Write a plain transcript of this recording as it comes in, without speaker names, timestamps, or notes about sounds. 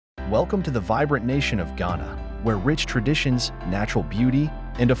welcome to the vibrant nation of Ghana, where rich traditions, natural beauty,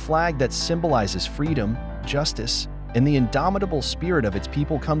 and a flag that symbolizes freedom, justice, and the indomitable spirit of its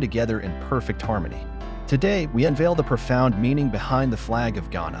people come together in perfect harmony. Today, we unveil the profound meaning behind the flag of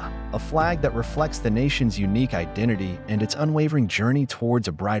Ghana, a flag that reflects the nation's unique identity and its unwavering journey towards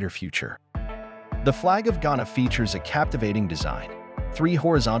a brighter future. The flag of Ghana features a captivating design: 3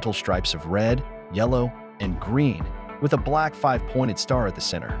 horizontal stripes of red, yellow, and green, with a black 5-pointed star at the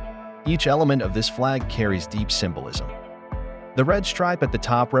center. Each element of this flag carries deep symbolism. The red stripe at the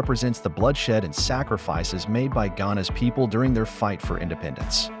top represents the bloodshed and sacrifices made by Ghana's people during their fight for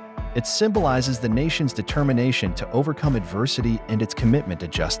independence. It symbolizes the nation's determination to overcome adversity and its commitment to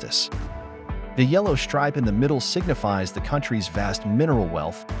justice. The yellow stripe in the middle signifies the country's vast mineral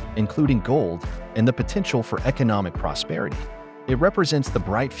wealth, including gold, and the potential for economic prosperity. It represents the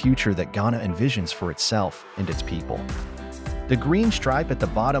bright future that Ghana envisions for itself and its people. The green stripe at the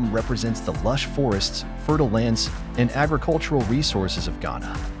bottom represents the lush forests, fertile lands, and agricultural resources of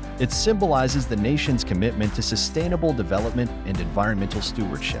Ghana. It symbolizes the nation's commitment to sustainable development and environmental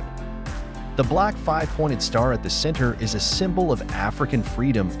stewardship. The black 5-pointed star at the center is a symbol of African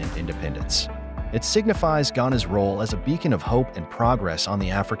freedom and independence. It signifies Ghana's role as a beacon of hope and progress on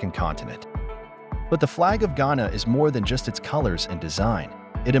the African continent. But the flag of Ghana is more than just its colors and design.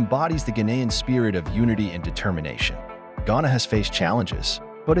 It embodies the Ghanaian spirit of unity and determination. Ghana has faced challenges,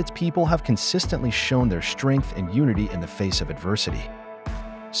 but its people have consistently shown their strength and unity in the face of adversity.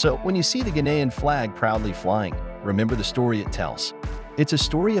 So, when you see the Ghanaian flag proudly flying, remember the story it tells. It's a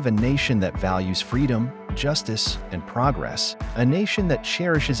story of a nation that values freedom, justice, and progress, a nation that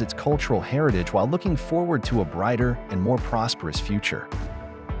cherishes its cultural heritage while looking forward to a brighter and more prosperous future.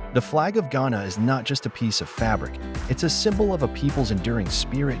 The flag of Ghana is not just a piece of fabric, it's a symbol of a people's enduring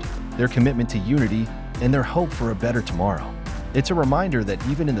spirit, their commitment to unity, and their hope for a better tomorrow. It's a reminder that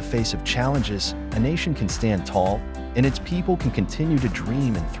even in the face of challenges, a nation can stand tall, and its people can continue to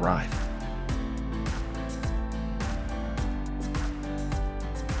dream and thrive.